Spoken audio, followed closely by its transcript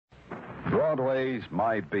Broadway's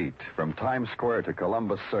My Beat, from Times Square to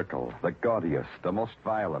Columbus Circle, the gaudiest, the most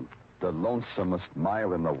violent, the lonesomest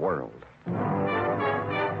mile in the world.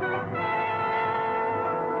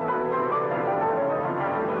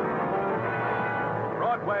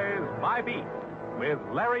 Broadway's My Beat, with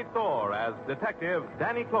Larry Thor as Detective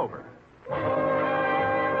Danny Clover.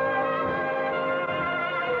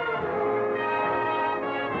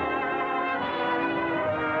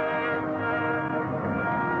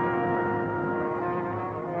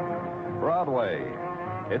 Broadway.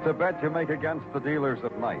 It's a bet you make against the dealers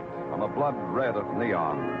of night, on the blood red of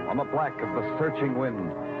neon, on the black of the searching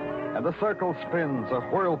wind. And the circle spins, a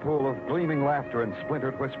whirlpool of gleaming laughter and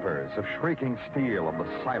splintered whispers, of shrieking steel and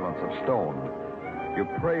the silence of stone. You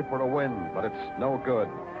pray for a win, but it's no good.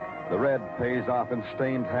 The red pays off in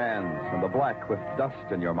stained hands, and the black with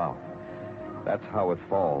dust in your mouth. That's how it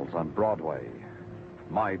falls on Broadway.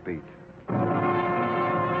 My Beat.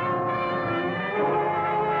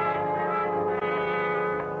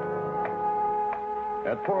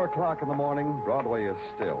 At 4 o'clock in the morning, Broadway is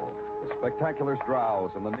still. The spectaculars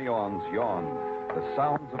drowse and the neons yawn. The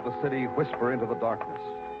sounds of the city whisper into the darkness.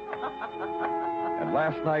 And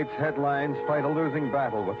last night's headlines fight a losing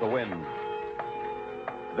battle with the wind.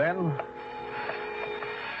 Then,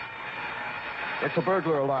 it's a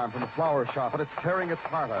burglar alarm from the flower shop, and it's tearing its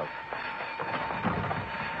heart out.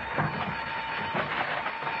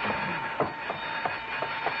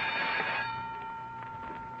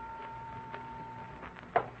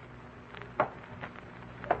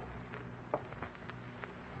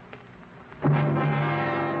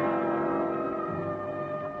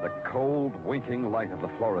 Winking light of the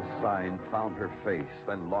florist's sign found her face,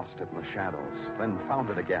 then lost it in the shadows, then found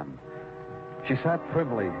it again. She sat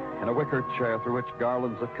primly in a wicker chair through which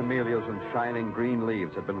garlands of camellias and shining green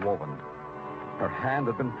leaves had been woven. Her hand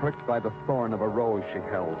had been pricked by the thorn of a rose she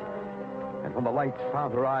held. And when the light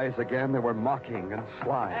found her eyes again, they were mocking and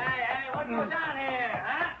sly. Hey, what goes on here,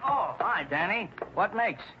 huh? Oh, hi, Danny. What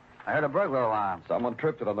makes? I heard a burglar alarm. Someone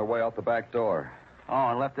tripped it on their way out the back door. Oh,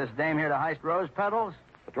 and left this dame here to heist rose petals?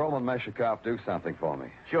 Patrolman Meshikoff, do something for me.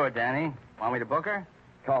 Sure, Danny. Want me to book her?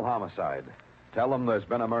 Call homicide. Tell them there's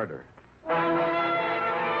been a murder. Why,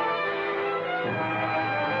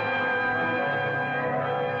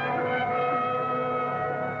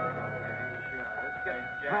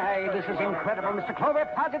 this is incredible, Mr. Clover.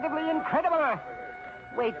 Positively incredible.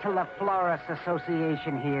 Wait till the Florists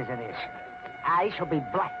Association hears of this. I shall be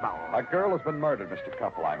blackballed. A girl has been murdered, Mr.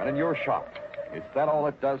 Kuppelheim, in your shop. Is that all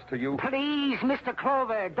it does to you? Please, Mr.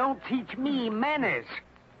 Clover, don't teach me manners.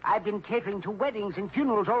 I've been catering to weddings and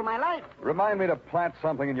funerals all my life. Remind me to plant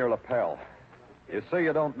something in your lapel. You say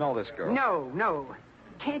you don't know this girl. No.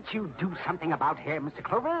 Can't you do something about her, Mr.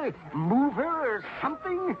 Clover? Move her or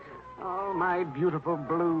something? Oh, my beautiful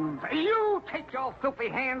blues. You take your filthy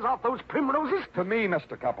hands off those primroses. To me,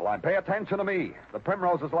 Mr. Kuppelheim. Pay attention to me. The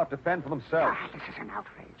primroses will have to fend for themselves. This is an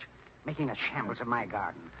outrage. Making a shambles of my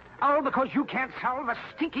garden. All because you can't solve a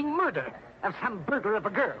stinking murder of some burglar of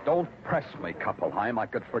a girl. Don't press me, Kuppelheim. I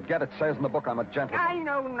could forget it says in the book I'm a gentleman. I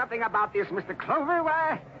know nothing about this, Mr. Clover.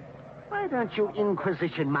 Why don't you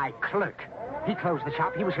inquisition my clerk? He closed the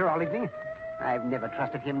shop. He was here all evening. I've never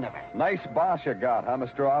trusted him, never. Nice boss you got, huh,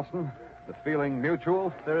 Mr. Austin? The feeling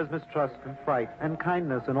mutual? There is mistrust and fright and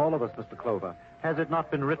kindness in all of us, Mr. Clover. Has it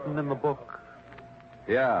not been written in the book?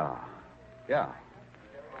 Yeah.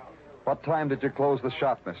 What time did you close the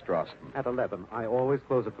shop, Mr. Austin? At 11. I always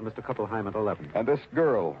close it for Mr. Kuppelheim at 11. And this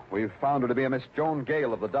girl, we've found her to be a Miss Joan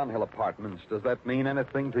Gale of the Dunhill Apartments. Does that mean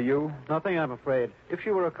anything to you? Nothing, I'm afraid. If she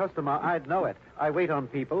were a customer, I'd know it. I wait on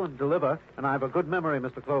people and deliver, and I've a good memory,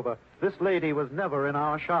 Mr. Clover. This lady was never in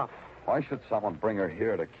our shop. Why should someone bring her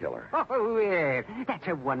here to kill her? Oh, well, that's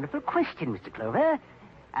a wonderful question, Mr. Clover.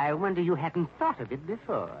 I wonder you hadn't thought of it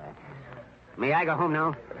before. May I go home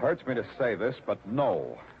now? It hurts me to say this, but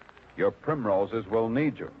no. Your primroses will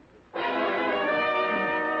need you.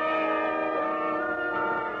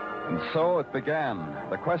 And so it began,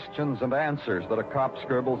 the questions and answers that a cop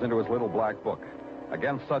scribbles into his little black book.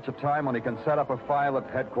 Against such a time when he can set up a file at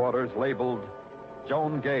headquarters labeled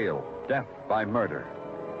Joan Gale, Death by Murder.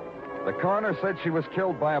 The coroner said she was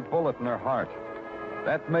killed by a bullet in her heart.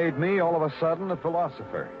 That made me, all of a sudden, a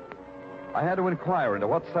philosopher. I had to inquire into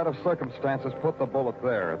what set of circumstances put the bullet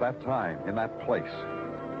there at that time, in that place.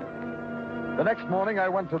 The next morning, I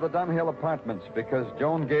went to the Dunhill Apartments because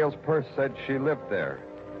Joan Gale's purse said she lived there.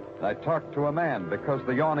 And I talked to a man because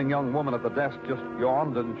the yawning young woman at the desk just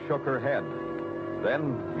yawned and shook her head.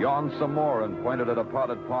 Then yawned some more and pointed at a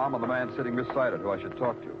potted palm on the man sitting beside it who I should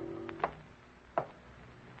talk to.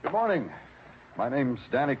 Good morning. My name's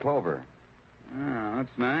Danny Clover. Oh,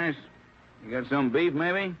 that's nice. You got some beef,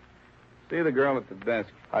 maybe? See the girl at the desk.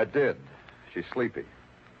 I did. She's sleepy.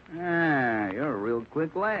 Ah, you're a real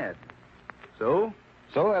quick lad. So?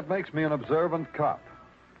 So that makes me an observant cop.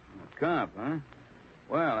 A cop, huh?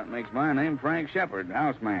 Well, that makes my name Frank Shepard,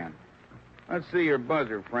 houseman. Let's see your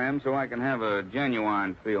buzzer, friend, so I can have a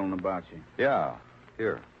genuine feeling about you. Yeah,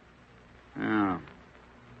 here. Oh.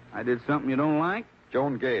 I did something you don't like?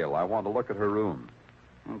 Joan Gale, I want to look at her room.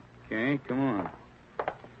 Okay, come on.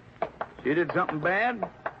 She did something bad?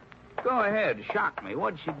 Go ahead, shock me.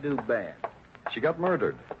 What'd she do bad? She got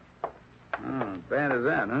murdered. Oh, bad as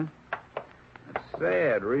that, huh? That's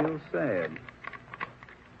sad, real sad.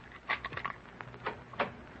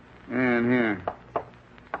 And here.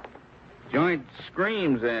 Joint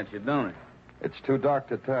screams at you, don't it? It's too dark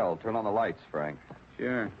to tell. Turn on the lights, Frank.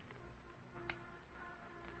 Sure.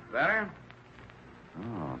 Better?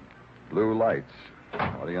 Oh, blue lights.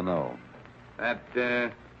 What do you know? That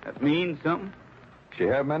means something? She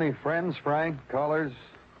have many friends, Frank? Callers?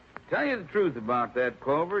 Tell you the truth about that,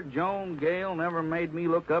 Clover. Joan Gale never made me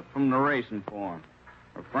look up from the racing form.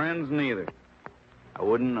 Her friends neither. I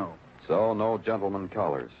wouldn't know. So, no gentleman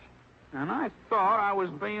callers. And I thought I was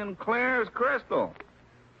being clear as crystal.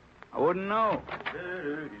 I wouldn't know.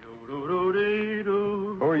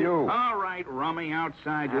 Who are you? All right, rummy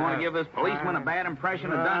outside. You want to give this policeman a bad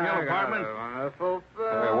impression of Dunhill Apartments?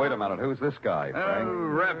 Wait a minute. Who's this guy, A Frank?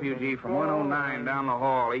 refugee from 109 down the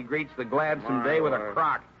hall. He greets the gladsome day with a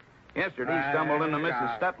crock. Yesterday, he stumbled into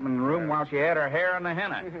Mrs. Stutman's room while she had her hair in the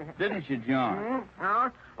henna. Didn't you, John?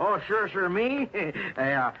 Oh, sure, me.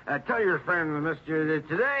 Tell your friend, mister, that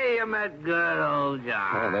today I met good old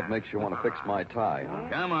John. Oh, that makes you want to fix my tie, huh?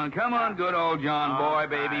 Come on, good old John boy,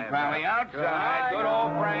 baby pally. Outside, good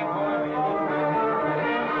old Frank boy.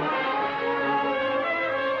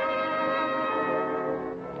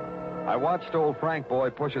 I watched old Frank Boy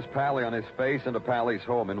push his Pally on his face into Pally's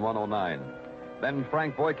home in 109. Then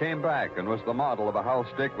Frank Boy came back and was the model of a house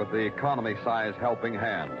stick with the economy-size helping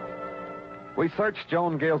hand. We searched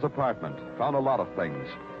Joan Gale's apartment, found a lot of things.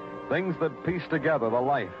 Things that pieced together the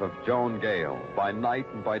life of Joan Gale by night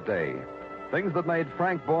and by day. Things that made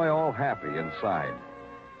Frank Boy all happy inside.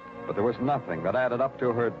 But there was nothing that added up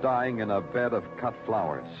to her dying in a bed of cut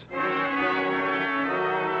flowers.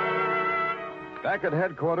 Back at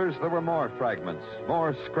headquarters, there were more fragments,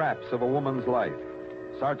 more scraps of a woman's life.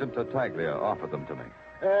 Sergeant Tartaglia offered them to me.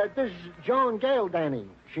 This is Joan Gale, Danny.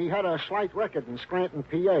 She had a slight record in Scranton,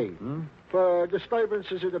 PA. For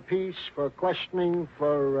disturbances of the peace, for questioning,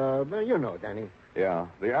 for, you know, Danny. Yeah,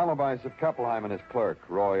 the alibis of Kuppelheim and his clerk,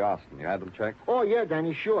 Roy Austin. You had them checked? Oh, yeah,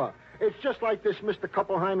 Danny, sure. It's just like this Mr.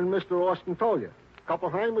 Kuppelheim and Mr. Austin told you.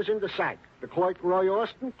 Kuppelheim was in the sack. The clerk, Roy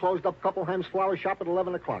Austin, closed up Kuppelheim's flower shop at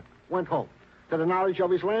 11 o'clock. Went home. To the knowledge of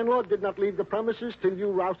his landlord, did not leave the premises till you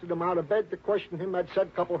rousted him out of bed to question him at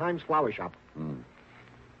said Kuppelheim's flower shop.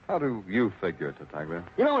 How do you figure, Tartaglia?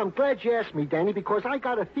 You know, I'm glad you asked me, Danny, because I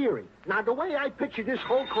got a theory. Now, the way I picture this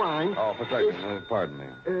whole crime... Oh, Tartaglia, pardon me.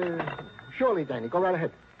 Surely, Danny. Go right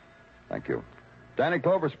ahead. Thank you. Danny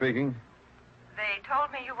Clover speaking. They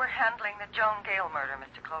told me you were handling the Joan Gale murder,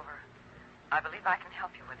 Mr. Clover. I believe I can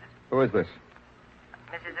help you with it. Who is this?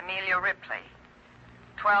 Mrs. Amelia Ripley.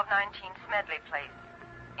 1219 Smedley Place.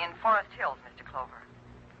 In Forest Hills, Mr. Clover.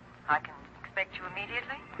 I can expect you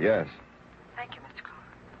immediately? Yes. Thank you, Mr. Clover.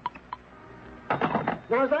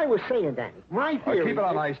 Now, as I was saying, Danny, my theory... Keep it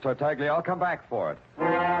on ice, Tartaglia. I'll come back for it.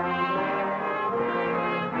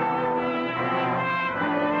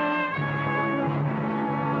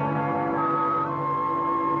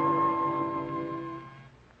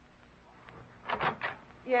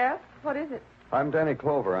 Yes? What is it? I'm Danny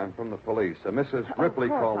Clover. I'm from the police. Mrs. Ripley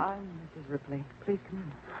called... I'm Mrs. Ripley. Please come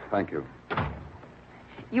in. Thank you.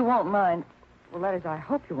 You won't mind. Well, that is, I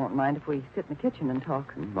hope you won't mind if we sit in the kitchen and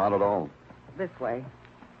talk. Not at all. This way.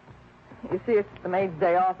 You see, it's the maid's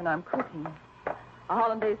day off, and I'm cooking. A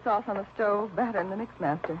hollandaise sauce on the stove, batter in the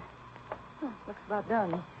mixmaster. Oh, looks about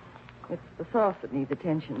done. It's the sauce that needs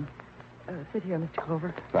attention. Sit here, Mr.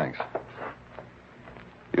 Clover. Thanks.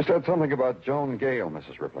 You said something about Joan Gale,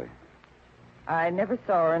 Mrs. Ripley. I never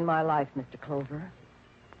saw her in my life, Mr. Clover.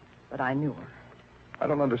 But I knew her. I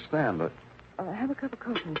don't understand. Have a cup of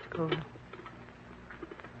coffee, Mr. Clover.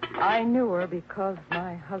 I knew her because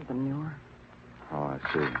my husband knew her. Oh, I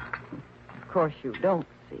see. Of course you don't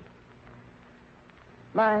see.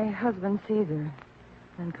 My husband sees her,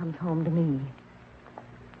 then comes home to me.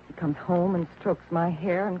 He comes home and strokes my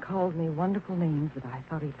hair and calls me wonderful names that I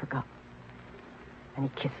thought he'd forgotten. And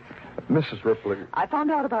he kisses me. Mrs. Ripley. I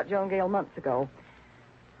found out about Joan Gale months ago.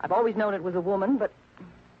 I've always known it was a woman, but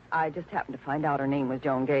I just happened to find out her name was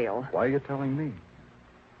Joan Gale. Why are you telling me?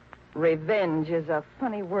 Revenge is a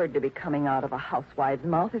funny word to be coming out of a housewife's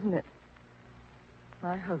mouth, isn't it?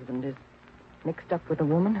 My husband is mixed up with a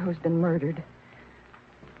woman who's been murdered.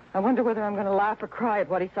 I wonder whether I'm going to laugh or cry at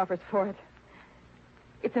what he suffers for it.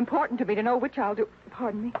 It's important to me to know which I'll do.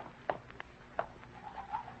 Pardon me.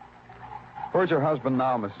 Where's your husband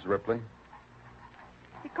now, Mrs. Ripley?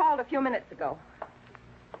 He called a few minutes ago.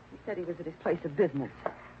 He said he was at his place of business,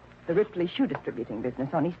 the Ripley shoe distributing business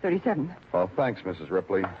on East 37th. Well, thanks, Mrs.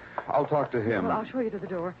 Ripley. I'll talk to him. Well, I'll show you to the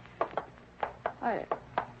door. I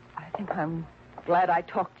think I'm glad I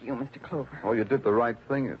talked to you, Mr. Clover. Oh, you did the right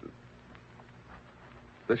thing. Is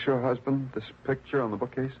this your husband, this picture on the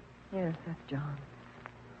bookcase? Yes, that's John.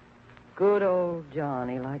 Good old John,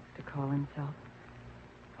 he likes to call himself.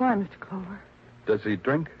 Why, Mr. Clover? Does he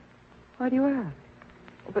drink? Why do you ask?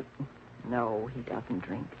 Oh, but no, he doesn't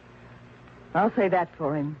drink. I'll say that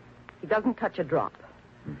for him. He doesn't touch a drop.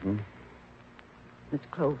 Mm-hmm. Miss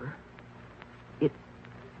Clover, it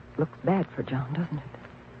looks bad for John, doesn't it?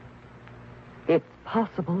 It's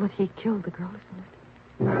possible that he killed the girl, isn't it?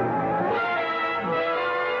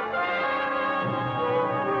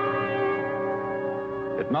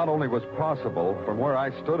 It not only was possible, from where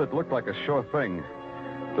I stood, it looked like a sure thing.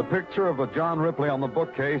 The picture of a John Ripley on the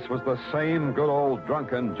bookcase was the same good old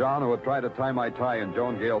drunken John who had tried to tie my tie in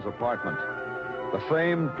Joan Gale's apartment. The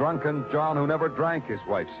same drunken John who never drank, his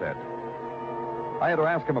wife said. I had to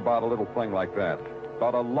ask him about a little thing like that,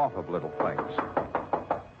 about a lot of little things.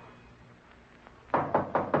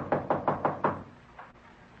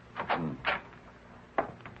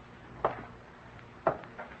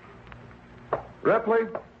 Ripley?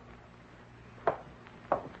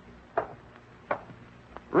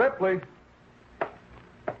 Ripley?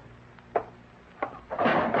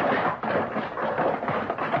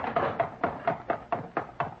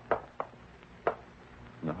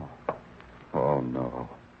 No. Oh, no.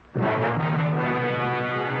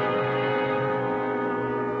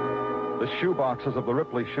 The shoe boxes of the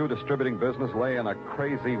Ripley shoe distributing business lay in a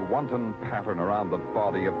crazy, wanton pattern around the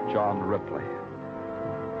body of John Ripley.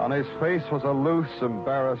 On his face was a loose,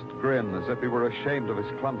 embarrassed grin, as if he were ashamed of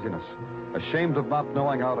his clumsiness, ashamed of not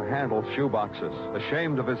knowing how to handle shoe boxes,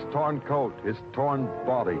 ashamed of his torn coat, his torn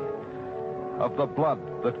body, of the blood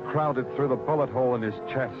that crowded through the bullet hole in his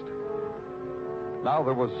chest. Now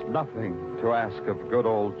there was nothing to ask of good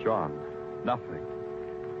old John. Nothing.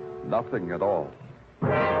 Nothing at all.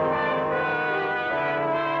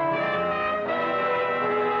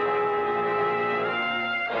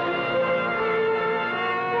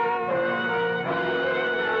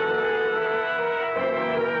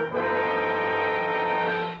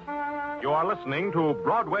 Listening to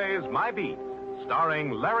Broadway's My Beat,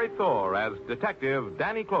 starring Larry Thor as Detective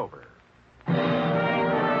Danny Clover.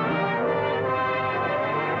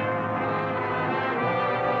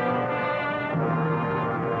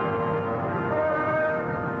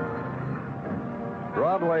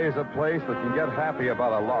 Broadway is a place that can get happy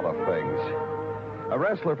about a lot of things. A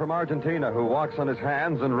wrestler from Argentina who walks on his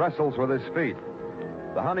hands and wrestles with his feet.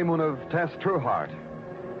 The honeymoon of Tess Trueheart.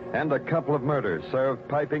 And a couple of murders served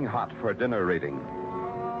piping hot for dinner reading.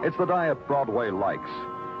 It's the diet Broadway likes.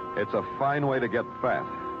 It's a fine way to get fat.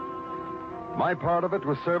 My part of it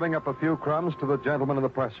was serving up a few crumbs to the gentlemen in the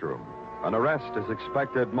press room. An arrest is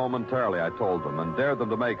expected momentarily, I told them, and dared them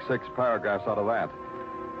to make 6 paragraphs out of that.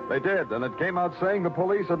 They did, and it came out saying the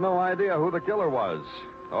police had no idea who the killer was.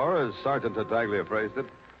 Or, as Sergeant Tartaglia phrased it,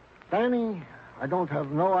 Danny, I don't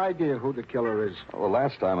have no idea who the killer is. well, the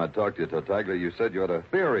last time I talked to you, Tartaglia, you said you had a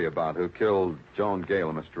theory about who killed Joan Gale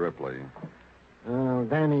and Mr. Ripley.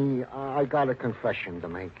 Danny, I got a confession to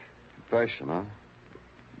make. Confession, huh?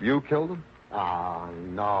 You killed him?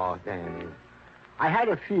 No, Danny. I had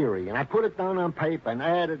a theory, and I put it down on paper and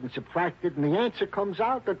added and subtracted, and the answer comes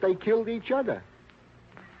out that they killed each other.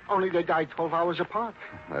 Only they died 12 hours apart.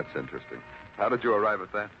 That's interesting. How did you arrive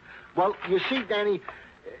at that? Well, you see, Danny...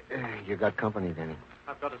 you got company, Danny.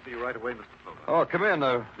 I've got to see you right away, Mr. Clover. Oh, come in.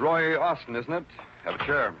 Roy Austin, isn't it? Have a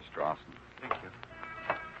chair, Mr. Austin. Thank you.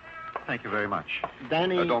 Thank you very much.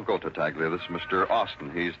 Danny... Don't go, Tartaglia. This is Mr.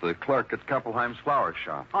 Austin. He's the clerk at Koppelheim's flower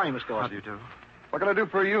shop. Hi, Mr. Austin. How do you do? What can I do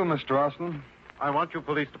for you, Mr. Austin? I want you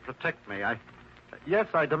police to protect me. Yes,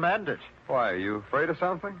 I demand it. Why, are you afraid of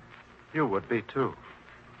something? You would be, too.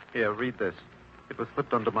 Here, read this. It was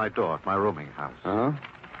slipped under my door at my rooming house. Huh?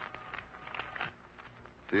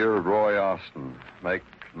 Dear Roy Austin, make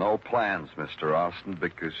no plans, Mr. Austin,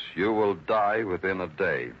 because you will die within a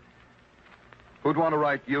day. Who'd want to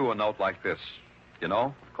write you a note like this? You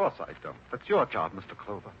know? Of course I don't. That's your job, Mr.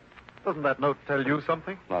 Clover. Doesn't that note tell you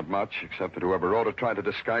something? Not much, except that whoever wrote it tried to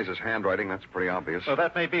disguise his handwriting. That's pretty obvious. Well,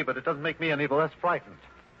 that may be, but it doesn't make me any the less frightened.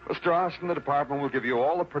 Mr. Austin, the department will give you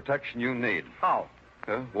all the protection you need. How?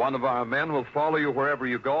 One of our men will follow you wherever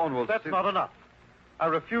you go and will... That's not enough. I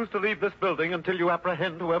refuse to leave this building until you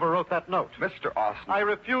apprehend whoever wrote that note. Mr. Austin... I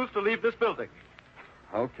refuse to leave this building.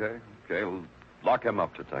 Okay. Well, lock him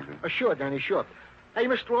up, Detective. Sure, Danny, sure. Hey,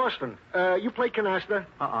 Mr. Austin, you play canasta?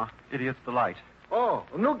 Idiot's Delight. Oh,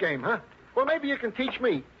 a new game, huh? Well, maybe you can teach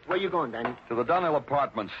me. Where you going, Danny? To the Dunhill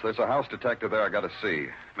Apartments. There's a house detective there I got to see.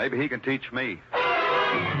 Maybe he can teach me.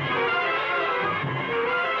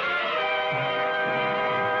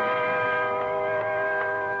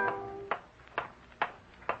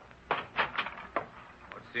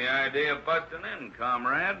 What's the idea of busting in,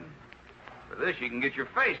 comrade? For this, you can get your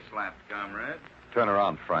face slapped, comrade. Turn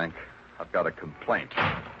around, Frank. I've got a complaint.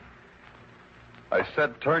 I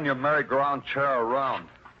said turn your merry-go-round chair around.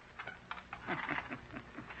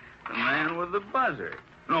 The man with the buzzer.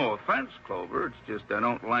 No offense, Clover. It's just I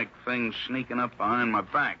don't like things sneaking up behind my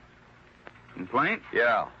back. Complaint?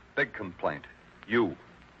 Yeah, big complaint. You.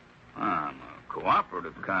 I'm a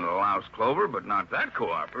cooperative kind of louse, Clover, but not that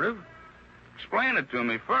cooperative. Explain it to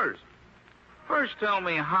me first. First, tell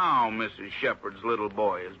me how Mrs. Shepard's little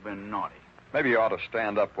boy has been naughty. Maybe you ought to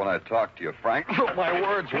stand up when I talk to you, Frank. My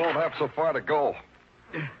words won't have so far to go.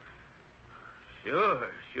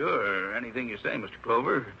 Sure. Anything you say, Mr.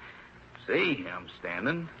 Clover. See, I'm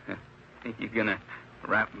standing. You gonna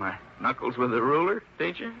rap my knuckles with a ruler,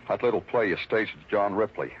 teacher? That little play you staged with John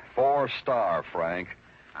Ripley. 4-star, Frank.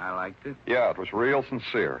 I liked it. Yeah, it was real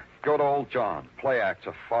sincere. Good old John. Play act's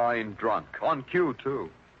a fine drunk. On cue, too.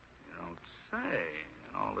 You don't say.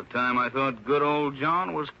 And all the time I thought good old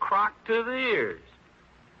John was crocked to the ears.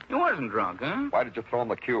 He wasn't drunk, huh? Why did you throw him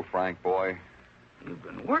the cue, Frank, boy? You've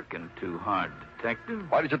been working too hard, Detective.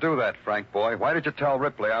 Why did you do that, Frank, boy? Why did you tell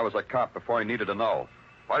Ripley I was a cop before he needed to know?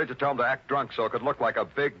 Why did you tell him to act drunk so it could look like a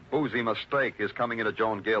big, boozy mistake, his coming into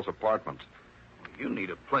Joan Gale's apartment? You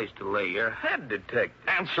need a place to lay your head, Detective.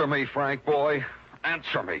 Answer me, Frank, boy.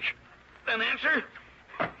 Answer me. Then answer.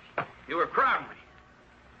 You were crowding me.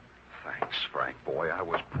 Thanks, Frank, boy. I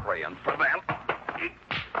was praying for that.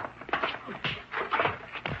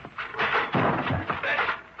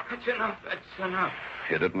 That's enough.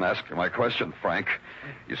 You didn't ask me my question, Frank.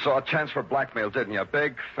 You saw a chance for blackmail, didn't you?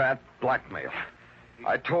 Big, fat blackmail.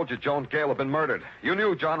 I told you Joan Gale had been murdered. You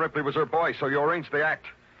knew John Ripley was her boy, so you arranged the act.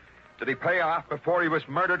 Did he pay off before he was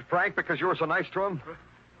murdered, Frank, because you were so nice to him?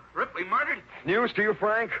 Ripley murdered? News to you,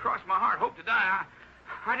 Frank? Cross my heart, hope to die.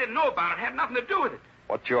 I didn't know about it. Had nothing to do with it.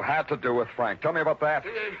 What you had to do with Frank. Tell me about that.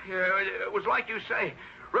 It was like you say.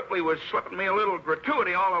 Ripley was slipping me a little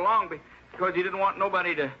gratuity all along because he didn't want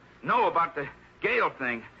nobody to know about the Gale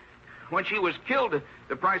thing. When she was killed,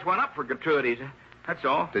 the price went up for gratuities. That's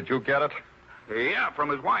all. Did you get it? Yeah, from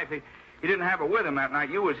his wife. He didn't have it with him that night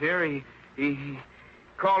you was here. He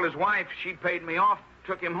called his wife. She paid me off,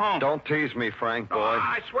 took him home. Don't tease me, Frank, boy.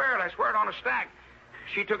 I swear it on a stack.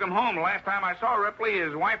 She took him home. The last time I saw Ripley,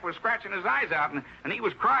 his wife was scratching his eyes out, and he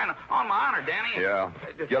was crying. On my honor, Danny. Yeah.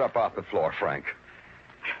 Get up off the floor, Frank.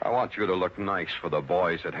 I want you to look nice for the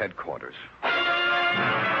boys at headquarters.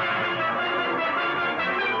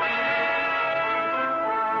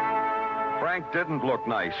 Frank didn't look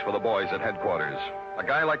nice for the boys at headquarters. A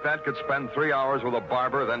guy like that could spend 3 hours with a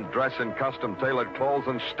barber, then dress in custom-tailored clothes,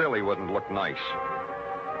 and still he wouldn't look nice.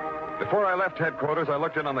 Before I left headquarters, I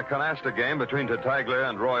looked in on the canasta game between Tartaglia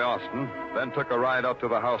and Roy Austin, then took a ride out to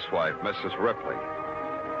the housewife, Mrs. Ripley.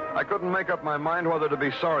 I couldn't make up my mind whether to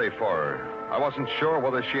be sorry for her. I wasn't sure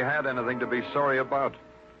whether she had anything to be sorry about.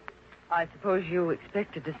 I suppose you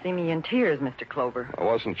expected to see me in tears, Mr. Clover. I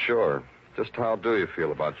wasn't sure. Just how do you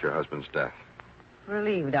feel about your husband's death?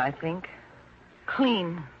 Relieved, I think.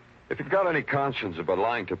 Clean. If you've got any conscience about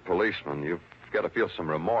lying to policemen, you've got to feel some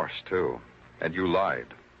remorse, too. And you lied.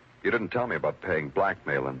 You didn't tell me about paying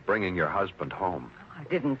blackmail and bringing your husband home. I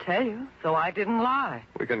didn't tell you, so I didn't lie.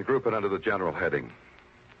 We can group it under the general heading.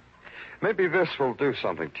 Maybe this will do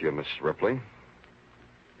something to you, Miss Ripley.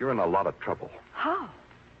 You're in a lot of trouble. How?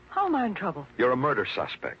 How am I in trouble? You're a murder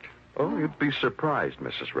suspect. Oh, you'd be surprised,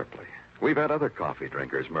 Mrs. Ripley. We've had other coffee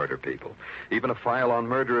drinkers murder people. Even a file on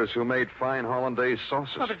murderers who made fine hollandaise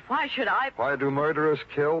sauces. Well, but why should I... Why do murderers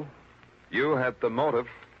kill? You had the motive.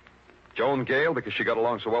 Joan Gale, because she got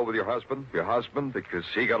along so well with your husband. Your husband, because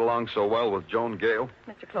he got along so well with Joan Gale.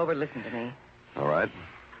 Mr. Clover, listen to me. All right.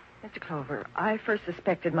 Mr. Clover, I first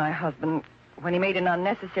suspected my husband when he made an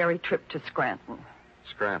unnecessary trip to Scranton.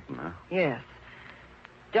 Scranton, huh? Yes.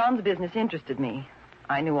 John's business interested me.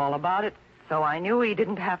 I knew all about it, so I knew he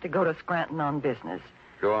didn't have to go to Scranton on business.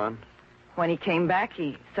 Go on. When he came back,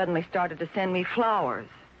 he suddenly started to send me flowers.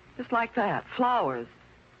 Just like that, flowers.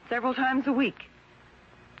 Several times a week.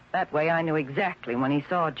 That way I knew exactly when he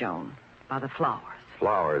saw Joan, by the flowers.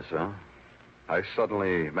 Flowers, huh? I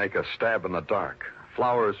suddenly make a stab in the dark.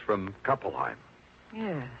 Flowers from Kuppelheim.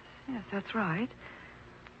 Yes, that's right.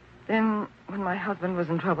 Then, when my husband was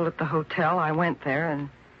in trouble at the hotel, I went there and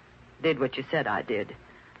did what you said I did.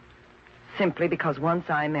 Simply because once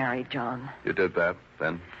I married John. You did that,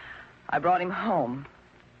 then? I brought him home.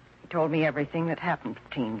 He told me everything that happened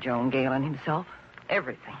between Joan, Gale, and himself.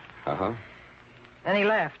 Everything. Uh-huh. Then he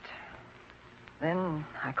left. Then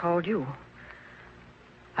I called you.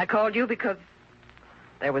 I called you because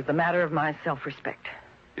there was the matter of my self-respect.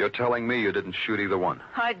 You're telling me you didn't shoot either one?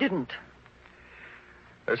 I didn't.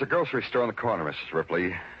 There's a grocery store in the corner, Mrs.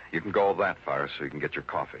 Ripley. You can go that far so you can get your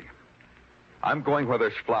coffee. I'm going where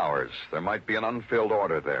there's flowers. There might be an unfilled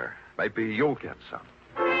order there. Maybe you'll get some.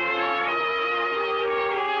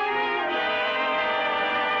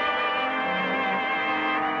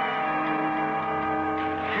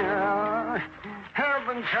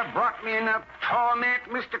 Heavens have brought me enough torment,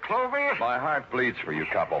 Mr. Clover. My heart bleeds for you,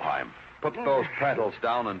 Kuppelheim. Put those petals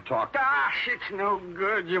down and talk. Gosh, it's no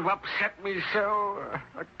good. You've upset me so.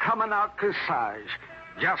 A coming out corsage.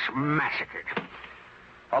 Just massacred.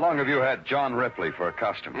 How long have you had John Ripley for a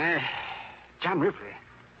customer? John Ripley?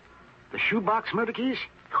 The shoebox murder case?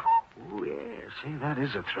 Oh, yes. See, that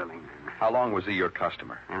is a thrilling one. How long was he your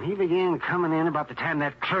customer? And he began coming in about the time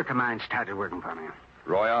that clerk of mine started working for me.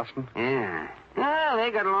 Roy Austin? Yeah. Oh,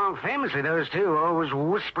 they got along famously, those two, always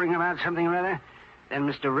whispering about something or other. Then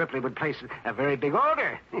Mr. Ripley would place a very big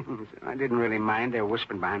order. So I didn't really mind their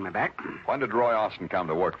whispering behind my back. When did Roy Austin come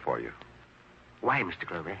to work for you? Why, Mr.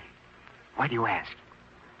 Clover? Why do you ask?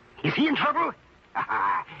 Is he in trouble?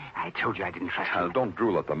 I told you I didn't trust him. Don't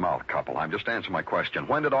drool at the mouth, Kuppelheim. Just answer my question.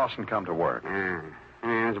 When did Austin come to work? It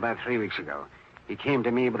was about 3 weeks ago. He came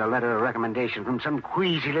to me with a letter of recommendation from some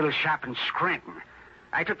queasy little shop in Scranton.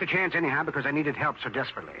 I took the chance anyhow because I needed help so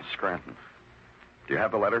desperately. Scranton. Do you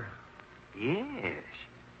have the letter? Yes.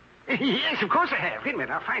 Yes, of course I have. Wait a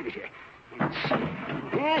minute, I'll find it here. Let's see.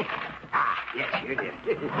 Yes, here it is.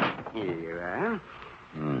 Here you are.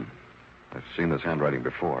 I've seen this handwriting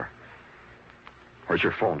before. Where's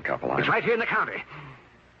your phone, Kuppelheim? It's right here in the counter.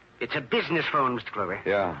 It's a business phone, Mr. Clover.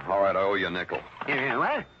 Yeah, all right, I owe you a nickel. Yeah,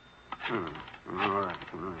 what? All right.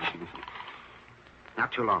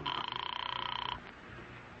 Not too long.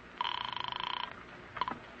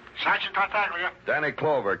 Sergeant Tartaglia. Danny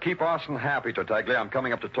Clover, keep Austin happy, Tartaglia. I'm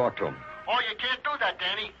coming up to talk to him. Oh, you can't do that,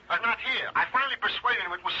 Danny. I'm not here. I finally persuaded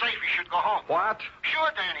him it was safe he should go home. What?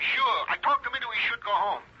 Sure, Danny, sure. I talked him into he should go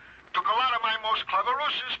home. Took a lot of my most clever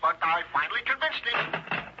ruses, but I finally convinced him.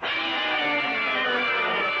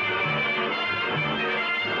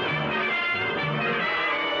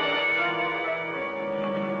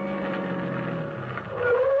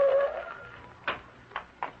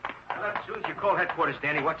 As soon as you call headquarters,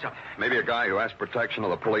 Danny, what's up? Maybe a guy who asked protection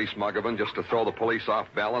of the police, Muggavan, just to throw the police off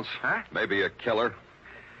balance. Huh? Maybe a killer.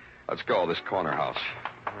 Let's go, this corner house.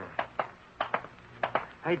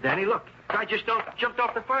 Hey, Danny, look. Guy just jumped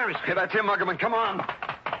off the fire escape. Hey, that's him, Muggavan. Come on.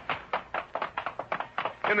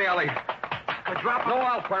 In the alley. Drop him. No,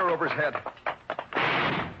 I'll fire over his head.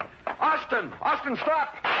 Austin! Austin,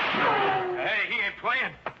 stop! Hey, he ain't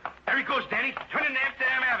playing. There he goes, Danny. Turning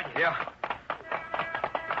Amsterdam Avenue. Yeah.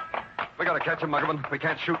 We gotta catch him, Muggavan. We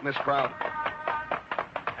can't shoot in this crowd.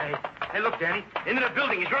 Hey, look, Danny. Into the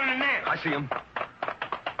building. He's running in there. I see him.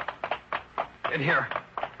 In here.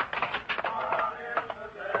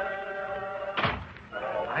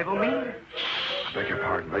 Rival me? I beg your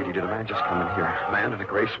pardon, lady. Did a man just come in here? A man in a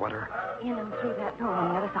gray sweater? In and through that door on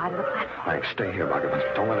the other side of the platform. Thanks. Stay here,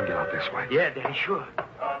 Muggavan. Don't let him get out this way. Yeah, Danny, sure.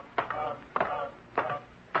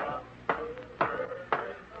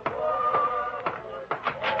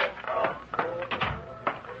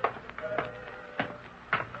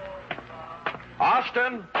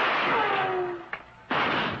 Austin!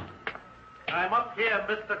 I'm up here,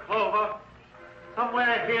 Mr. Clover.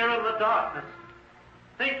 Somewhere here in the darkness.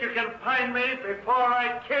 Think you can find me before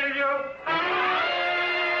I kill you?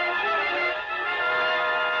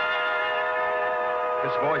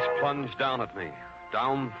 His voice plunged down at me,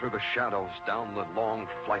 down through the shadows, down the long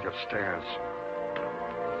flight of stairs.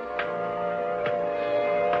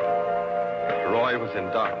 Roy was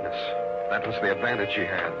in darkness. That was the advantage he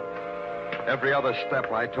had. Every other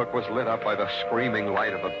step I took was lit up by the screaming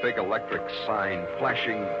light of a big electric sign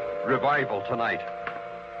flashing, "Revival tonight."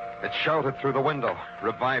 It shouted through the window,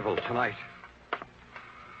 "Revival tonight."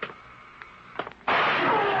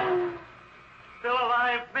 Still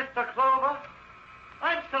alive, Mr. Clover?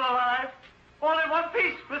 I'm still alive. Only one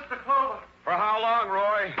piece, Mr. Clover. For how long,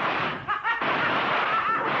 Roy?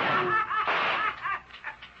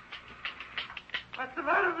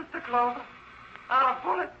 Mr. Clover. Not a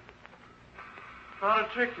bullet. Not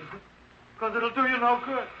a trick, is it? Because it'll do you no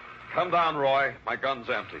good. Come down, Roy. My gun's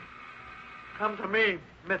empty. Come to me,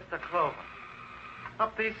 Mr. Clover.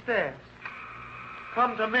 Up these stairs.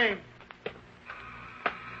 Come to me.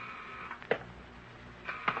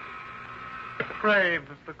 Pray,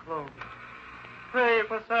 Mr. Clover. Pray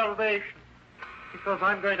for salvation. Because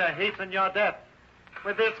I'm going to hasten your death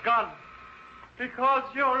with this gun. Because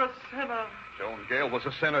you're a sinner. Joan Gale was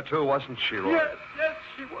a sinner, too, wasn't she, Roy? Yes,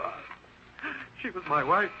 she was. She was my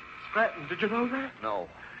wife, Stratton. Did you know that? No.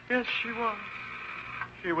 Yes, she was.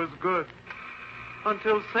 She was good.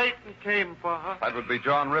 Until Satan came for her. That would be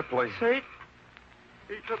John Ripley. Satan?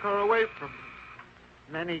 He took her away from me.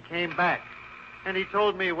 And then he came back. And he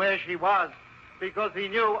told me where she was. Because he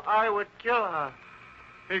knew I would kill her.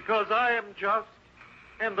 Because I am just.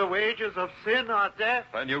 And the wages of sin are death.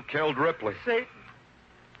 Then you killed Ripley. Satan.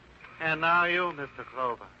 And now you, Mr.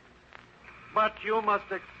 Clover. But you must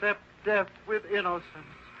accept death with innocence,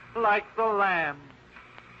 like the lamb.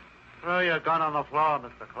 Throw your gun on the floor,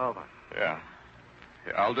 Mr. Clover. Yeah,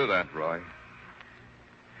 I'll do that, Roy.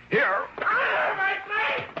 Here. Roy!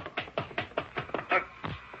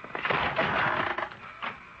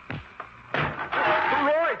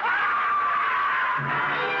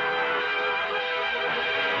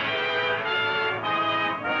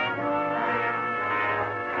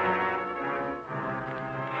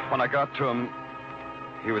 When I got to him,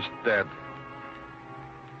 he was dead.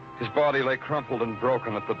 His body lay crumpled and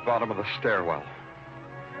broken at the bottom of the stairwell.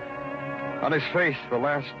 On his face, the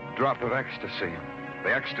last drop of ecstasy.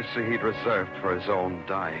 The ecstasy he'd reserved for his own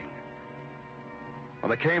dying.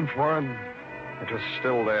 When they came for him, it was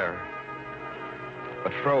still there.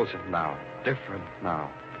 But frozen now, different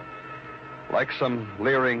now. Like some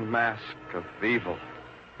leering mask of evil.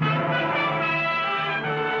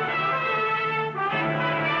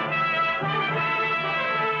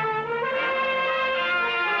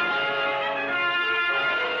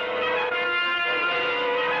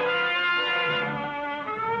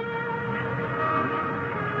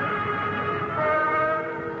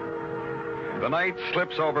 The night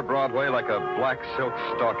slips over Broadway like a black silk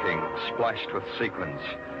stocking splashed with sequins.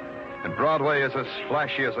 And Broadway is as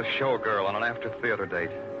flashy as a showgirl on an after-theater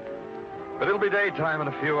date. But it'll be daytime in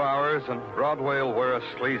a few hours, and Broadway will wear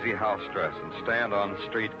a sleazy house dress and stand on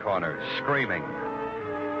street corners, screaming.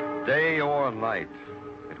 Day or night,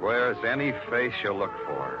 it wears any face you look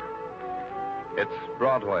for. It's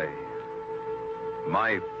Broadway,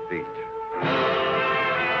 my beat.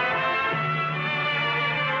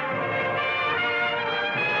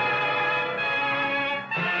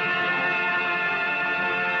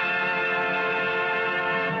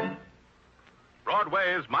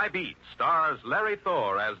 Broadway's My Beat stars Larry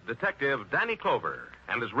Thor as Detective Danny Clover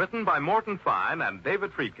and is written by Morton Fine and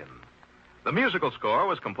David Friedkin. The musical score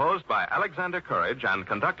was composed by Alexander Courage and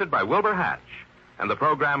conducted by Wilbur Hatch, and the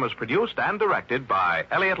program was produced and directed by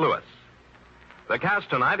Elliott Lewis. The cast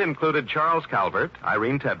tonight included Charles Calvert,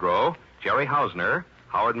 Irene Tedrow, Jerry Hausner,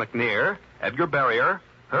 Howard McNear, Edgar Barrier,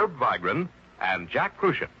 Herb Vigran, and Jack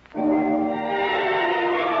Crucian.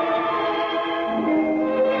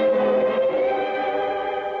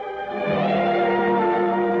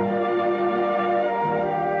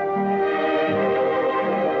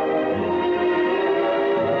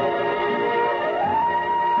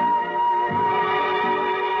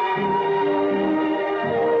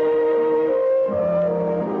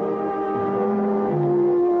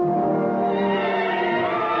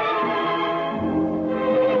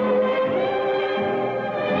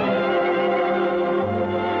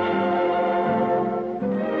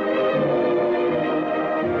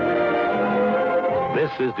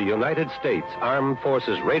 This is the United States Armed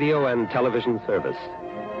Forces Radio and Television Service.